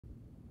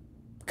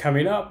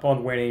Coming up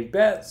on Winning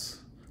Bets,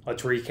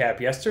 let's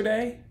recap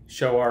yesterday,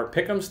 show our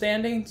pick'em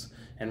standings,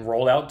 and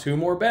roll out two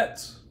more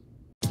bets.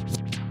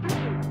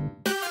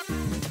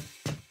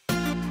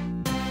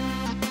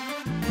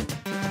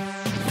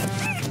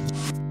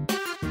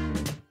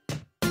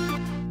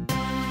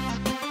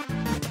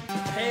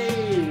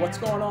 Hey, what's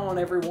going on,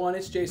 everyone?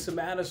 It's Jason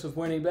Mattis with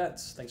Winning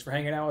Bets. Thanks for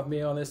hanging out with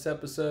me on this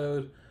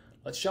episode.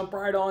 Let's jump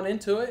right on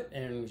into it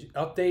and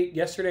update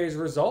yesterday's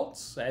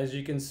results. As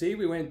you can see,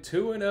 we went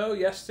 2-0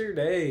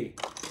 yesterday.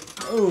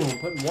 Boom,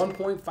 putting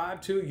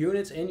 1.52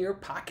 units in your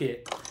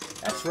pocket.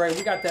 That's right,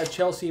 we got that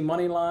Chelsea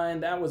money line.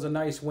 That was a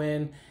nice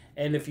win.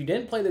 And if you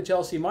didn't play the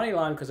Chelsea money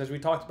line, because as we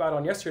talked about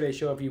on yesterday's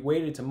show, if you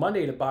waited to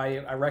Monday to buy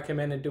it, I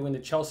recommended doing the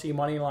Chelsea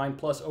money line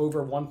plus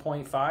over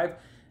 1.5.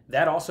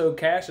 That also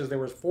cashed as there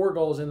was 4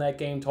 goals in that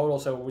game total.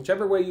 So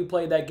whichever way you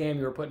played that game,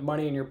 you were putting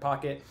money in your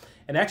pocket.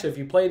 And actually, if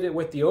you played it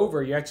with the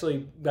over, you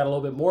actually got a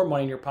little bit more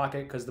money in your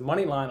pocket because the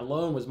money line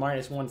alone was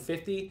minus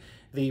 150.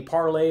 The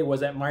parlay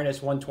was at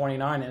minus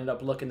 129. Ended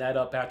up looking that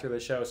up after the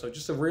show. So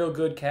just a real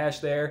good cash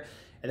there.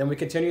 And then we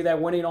continue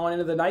that winning on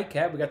into the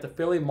nightcap. We got the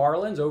Philly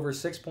Marlins over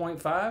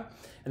 6.5.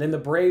 And then the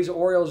Braves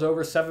Orioles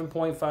over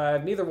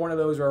 7.5. Neither one of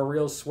those are a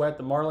real sweat.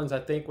 The Marlins, I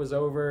think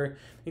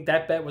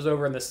that bet was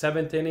over in the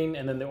 7th inning.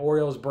 And then the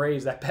Orioles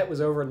Braves, that bet was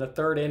over in the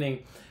 3rd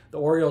inning. The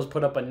Orioles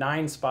put up a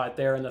 9 spot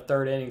there in the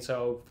 3rd inning,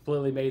 so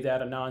completely made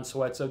that a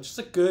non-sweat. So just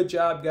a good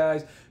job,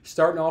 guys.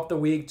 Starting off the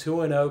week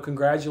 2-0.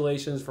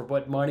 Congratulations for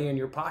putting money in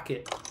your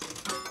pocket.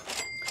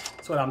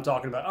 That's what I'm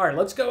talking about. All right,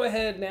 let's go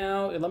ahead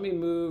now and let me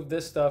move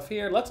this stuff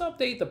here. Let's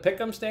update the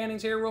pick'em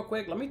standings here real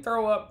quick. Let me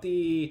throw up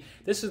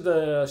this is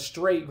the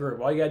straight group.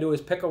 All you gotta do is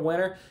pick a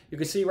winner. You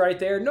can see right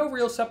there, no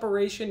real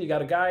separation. You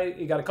got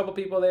a couple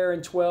people there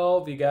in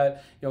 12. You got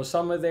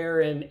some of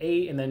there in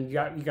 8, and then you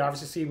can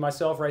obviously see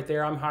myself right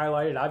there. I'm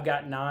highlighted. I've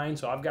got 9,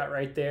 so I've got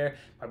right there.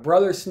 My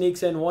brother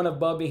sneaks in one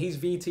above me. He's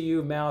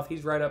VTU mouth.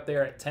 He's right up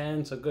there at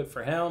 10, so good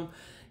for him.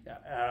 Just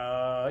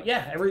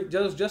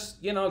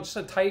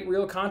a tight,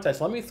 real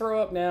contest. Let me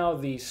throw up now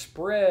the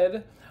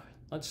spread.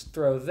 Let's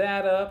throw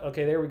that up.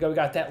 Okay, there we go. We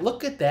got that.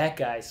 Look at that,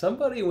 guys.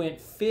 Somebody went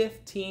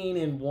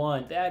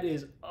 15-1. That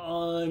is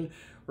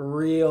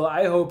unreal.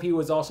 I hope he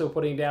was also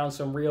putting down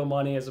some real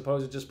money as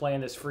opposed to just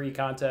playing this free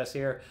contest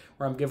here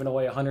where I'm giving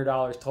away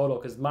 $100 total.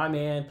 Because my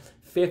man,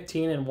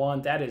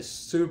 15-1. That is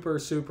super,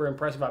 super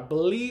impressive. I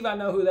believe I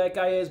know who that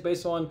guy is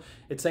based on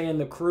it saying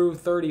the Crew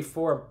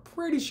 34. I'm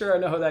pretty sure I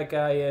know who that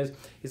guy is.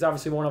 He's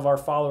obviously one of our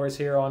followers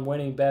here on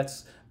Winning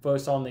Bets,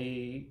 both on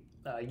the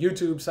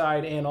YouTube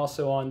side and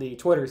also on the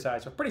Twitter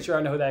side. So I'm pretty sure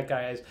I know who that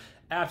guy is.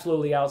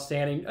 Absolutely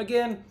outstanding.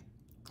 Again,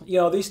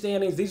 these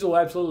standings, these will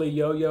absolutely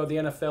yo-yo. The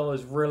NFL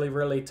is really,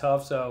 really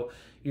tough. So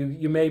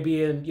you may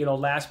be in,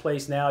 last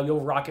place now.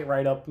 You'll rocket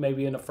right up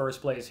maybe in the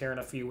first place here in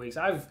a few weeks.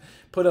 I've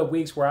put up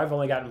weeks where I've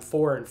only gotten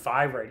 4 and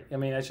 5 right. I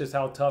mean, that's just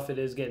how tough it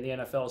is getting the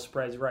NFL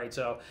spreads right.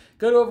 So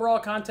good overall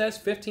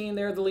contest. 15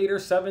 there, the leader.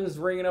 7's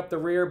ringing up the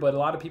rear, but a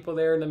lot of people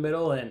there in the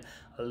middle and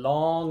a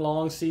long,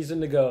 long season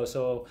to go.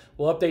 So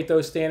we'll update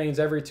those standings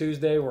every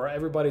Tuesday where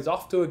everybody's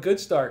off to a good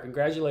start.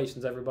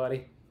 Congratulations,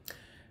 everybody.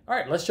 All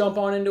right, let's jump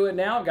on into it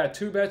now. I've got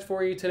 2 bets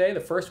for you today.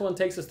 The first one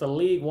takes us to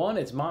League 1.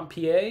 It's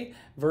Montpellier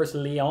versus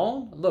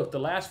Lyon. Look, the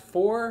last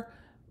 4,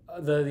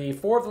 the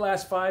 4 of the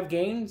last 5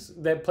 games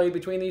that played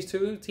between these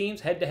two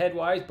teams, head-to-head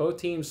wise, both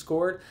teams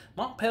scored.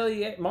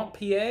 Montpellier,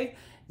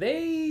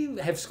 they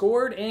have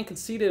scored and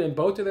conceded in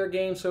both of their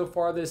games so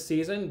far this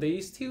season.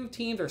 These two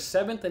teams are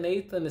 7th and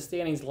 8th in the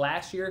standings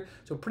last year,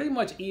 so pretty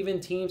much even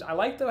teams. I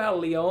like, though, how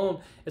Lyon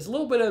is a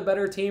little bit of a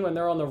better team when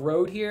they're on the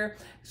road here.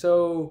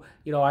 So,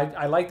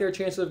 I like their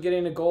chances of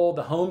getting a goal.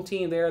 The home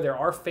team there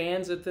are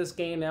fans at this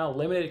game now,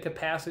 limited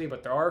capacity,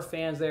 but there are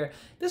fans there.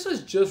 This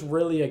is just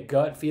really a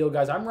gut feel,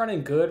 guys. I'm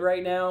running good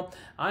right now.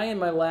 I am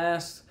my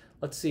last,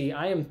 I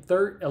am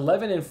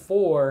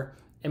 11-4.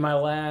 In my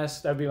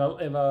last, that'd be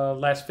in my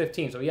last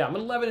 15. So yeah, I'm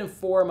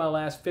 11-4 in my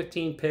last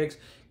 15 picks.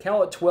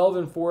 Cal at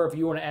 12-4 if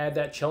you want to add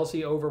that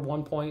Chelsea over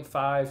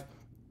 1.5.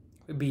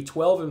 It'd be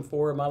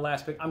 12-4 in my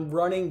last pick. I'm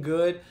running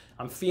good.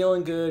 I'm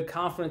feeling good.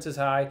 Confidence is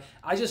high.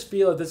 I just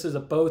feel that this is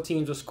both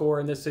teams will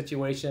score in this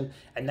situation,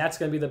 and that's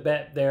going to be the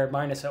bet there,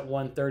 minus at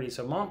 130.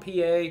 So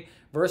Montpellier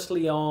versus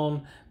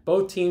Lyon,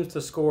 both teams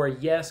to score,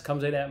 yes,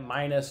 comes in at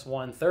minus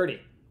 130.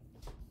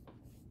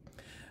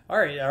 All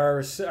right,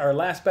 our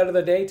last bet of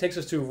the day takes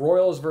us to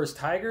Royals versus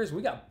Tigers.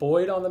 We got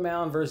Boyd on the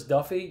mound versus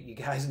Duffy. You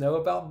guys know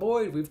about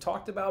Boyd. We've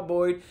talked about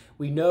Boyd.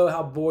 We know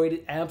how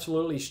Boyd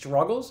absolutely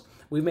struggles.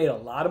 We've made a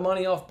lot of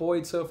money off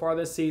Boyd so far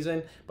this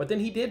season, but then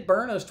he did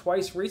burn us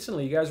twice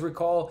recently. You guys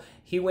recall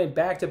he went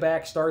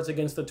back-to-back starts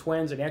against the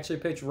Twins and actually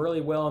pitched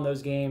really well in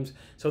those games.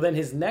 So then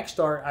his next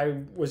start, I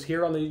was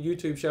here on the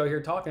YouTube show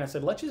here talking. I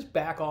said, let's just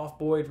back off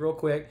Boyd real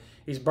quick.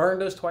 He's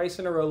burned us twice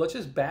in a row. Let's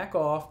just back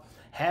off.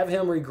 Have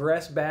him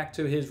regress back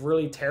to his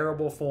really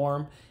terrible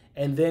form,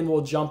 and then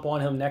we'll jump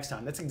on him next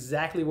time. That's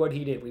exactly what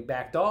he did. We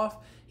backed off.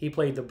 He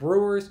played the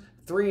Brewers,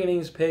 3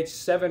 innings pitched,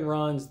 7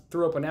 runs,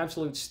 threw up an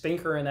absolute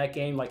stinker in that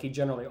game like he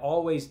generally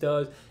always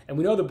does. And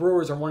we know the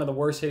Brewers are one of the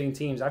worst hitting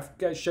teams. I've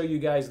got to show you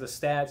guys the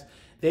stats.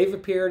 they've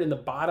appeared in the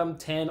bottom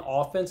 10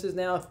 offenses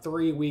now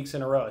 3 weeks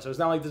in a row. So it's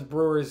not like this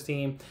Brewers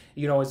team,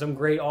 you know, is some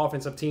great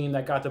offensive team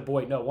that got the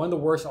Boyd. No, one of the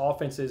worst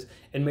offenses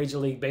in Major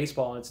League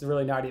Baseball, and it's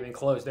really not even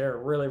close. They're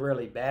really,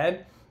 really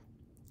bad.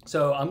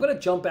 So I'm going to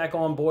jump back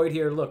on Boyd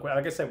here. Look,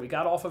 like I said, we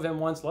got off of him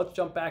once. Let's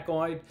jump back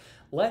on.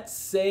 Let's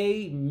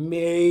say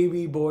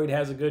maybe Boyd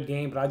has a good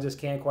game, but I just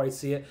can't quite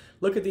see it.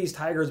 Look at these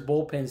Tigers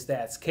bullpen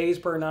stats. Ks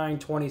per 9,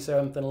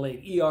 27th in the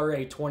league.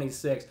 ERA,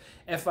 26th.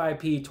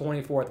 FIP,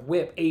 24th.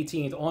 WHIP,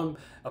 18th. On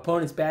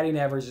opponent's batting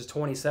average is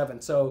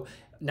 27th. So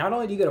not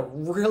only do you get a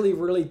really,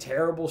 really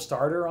terrible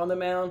starter on the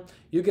mound,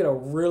 you get a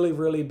really,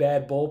 really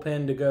bad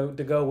bullpen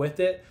to go with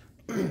it.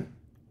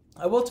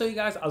 I will tell you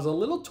guys, I was a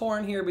little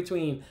torn here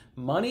between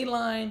money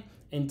line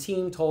and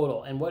team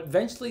total. And what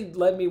eventually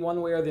led me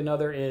one way or the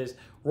other is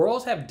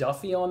Royals have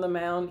Duffy on the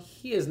mound.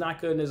 He is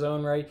not good in his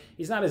own right.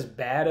 He's not as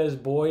bad as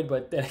Boyd,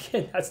 but then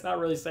again, that's not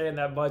really saying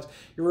that much.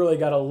 You really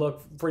got to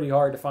look pretty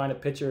hard to find a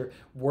pitcher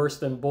worse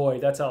than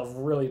Boyd. That's how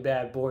really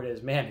bad Boyd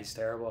is. Man, he's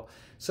terrible.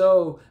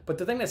 So, but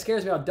the thing that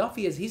scares me about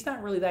Duffy is he's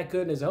not really that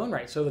good in his own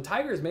right. So the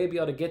Tigers may be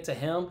able to get to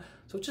him.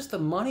 So just the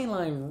money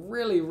line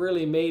really,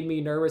 really made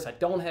me nervous. I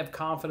don't have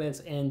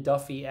confidence in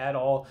Duffy at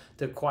all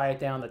to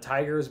quiet down the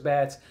Tigers'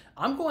 bats.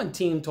 I'm going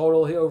team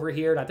total over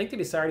here, and I think the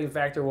deciding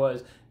factor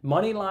was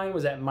money line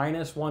was at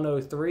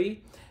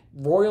 -103.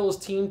 Royals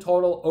team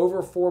total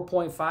over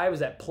 4.5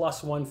 is at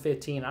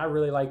 +115. I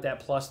really like that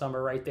plus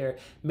number right there.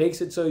 Makes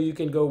it so you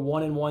can go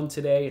 1-1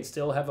 today and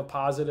still have a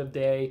positive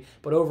day.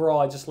 But overall,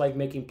 I just like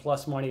making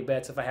plus money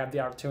bets if I have the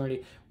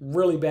opportunity.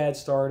 Really bad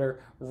starter,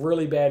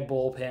 really bad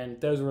bullpen.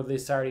 Those were the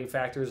deciding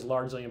factors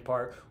largely in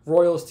part.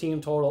 Royals team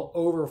total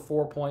over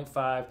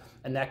 4.5,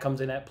 and that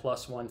comes in at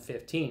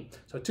 +115.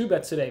 So 2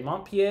 bets today.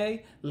 Montpellier,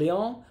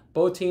 Lyon,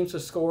 both teams to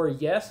score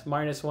yes,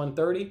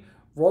 -130.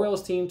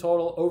 Royals team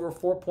total over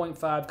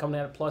 4.5 coming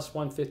in at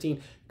 +115.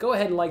 Go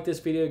ahead and like this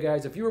video,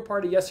 guys. If you were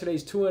part of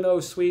yesterday's 2-0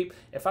 sweep,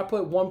 if I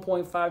put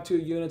 1.52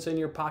 units in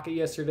your pocket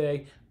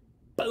yesterday,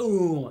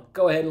 boom,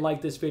 go ahead and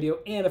like this video.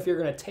 And if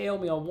you're going to tail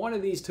me on one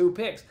of these 2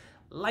 picks,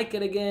 like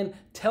it again.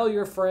 Tell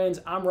your friends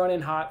I'm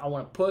running hot. I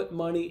want to put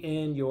money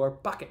in your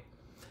pocket.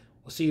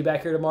 We'll see you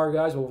back here tomorrow,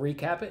 guys. We'll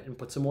recap it and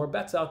put some more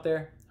bets out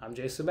there. I'm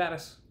Jason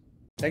Mattis.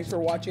 Thanks for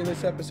watching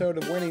this episode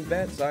of Winning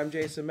Bets. I'm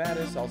Jason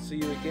Mattis. I'll see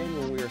you again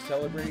when we are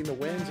celebrating the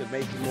wins and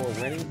making more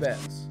winning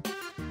bets.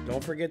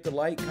 Don't forget to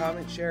like,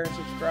 comment, share, and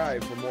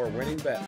subscribe for more winning bets.